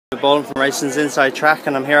Bowling from Racing's Inside Track,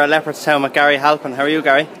 and I'm here at Leopardstown with Gary Halpin. How are you,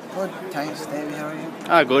 Gary? Good, thanks, Davey. How are you?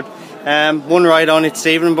 Ah, good. One ride only this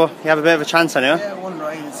evening, but you have a bit of a chance on you. Yeah, one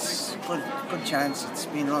ride. It's good chance. It's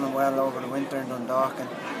been running well over the winter in Dundalk, and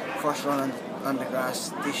first run on the grass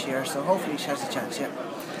this year, so hopefully she has a chance. Yeah.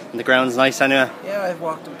 And the ground's nice anyway. Yeah, I've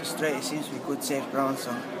walked up the straight. It seems to be good, safe ground,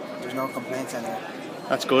 so there's no complaints anyway.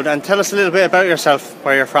 That's good. And tell us a little bit about yourself,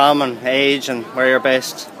 where you're from and age and where you're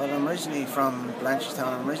based. Well, I'm originally from Leopardstown.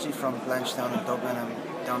 I'm originally from Leopardstown in Dublin.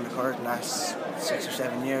 I'm down the court the last 6 or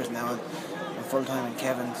 7 years now. I'm full time in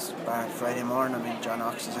Kevin's bar Friday morning. I'm in John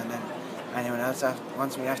Ox's, and then anyone else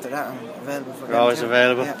wants me after that, I'm available for them. You're always too.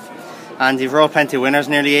 available. Yeah. And you've rode plenty of winners,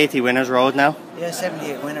 nearly 80 winners rode now. Yeah,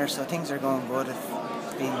 78 winners, so things are going good.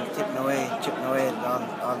 It's been chipping away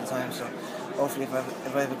all the time. So hopefully, if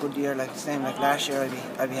I have a good year like the same like last year,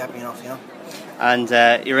 I'd be happy enough, you know. And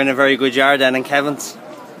you're in a very good yard then in Kevin's.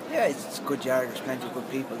 Yeah, it's a good yard. There's plenty of good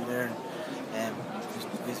people there. And,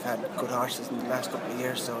 we've had good horses in the last couple of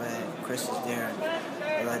years. So Chris is there,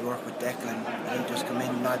 and I'd work with Declan. He just come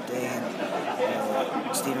in that day,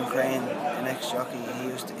 and Stephen Crane, the next jockey,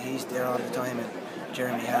 he's there all the time, and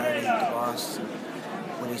Jeremy Hardy, the boss.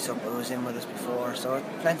 Willie Supper was in with us before, so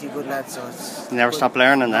plenty of good lads. So it's you never stop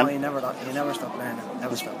learning then? No, you never stop learning.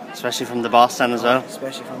 Never stop. Especially from the boss then as well.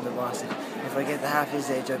 Especially from the boss. If I get to half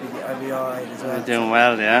his age, I'll be all right as well. You're doing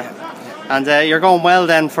well, yeah. Yeah. And you're going well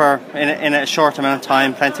then for in a short amount of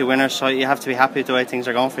time, plenty of winners. So you have to be happy with the way things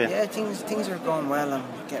are going for you. Yeah, things are going well. I'm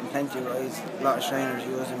getting plenty of rides. A lot of Shriners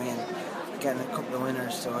using me, and getting a couple of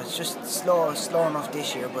winners. So it's just slow enough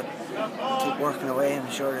this year, but keep working away. I'm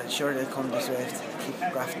sure they'll come this way if they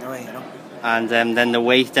keep grafting away, you know. And then the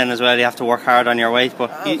weight then as well, you have to work hard on your weight,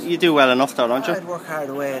 but you do well enough though, don't you? I'd work hard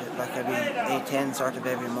away, like I'd be 8-10 sort of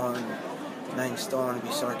every morning, 9 stone would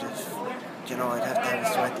be sort of, you know, I'd have to have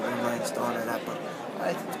a sweat to do 9 stone or that, but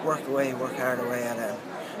I'd work hard away at it.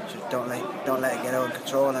 Just don't let it get out of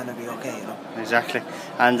control, and it'll be okay, you know. Exactly.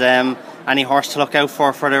 And any horse to look out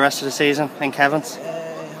for the rest of the season in Kevin's?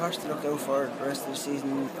 Horse to look out for the rest of the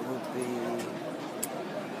season would be.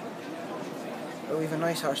 Well, we have a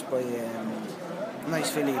nice horse by nice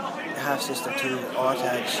filly, half sister to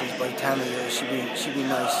Autad. She's by Tammy. She'd be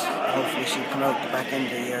nice. Hopefully she'll come out the back end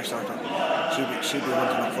of the year, sort of. She'd be one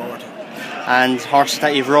to look forward to. And horses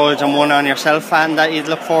that you've rode and won on yourself, and that you'd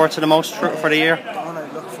look forward to the most for the year? The one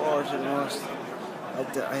I'd look forward to the most.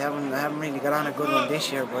 I haven't really got on a good one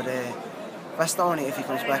this year, but Bastoni, if he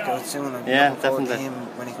comes back out soon, I'd be looking forward to him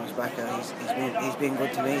when he comes back out. He's been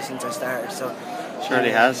good to me since I started, so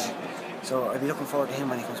surely has. So I'd be looking forward to him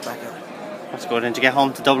when he comes back out. That's good. And do you get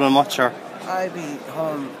home to Dublin much, or? I'd be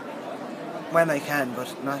home when I can,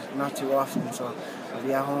 but not too often. So I'll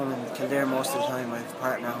be at home in Kildare most of the time. I have a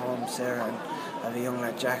partner at home, Sarah, and I have a young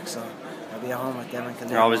lad, Jack. So I'll be at home with them in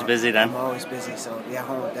Kildare. You're always busy then. I'm always busy, so I'll be at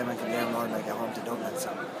home with them in Kildare more than I get home to Dublin.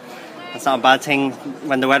 So that's not a bad thing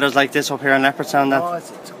when the weather's like this up here in Leopardstown. No,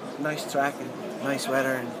 it's a nice track and nice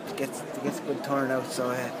weather, and it gets a good turnout. So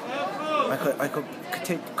I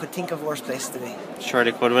could think of worse place to be.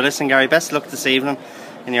 Surely could. Well, listen, Gary, best luck this evening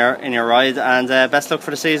in your ride, and best luck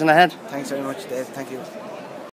for the season ahead. Thanks very much, Dave. Thank you.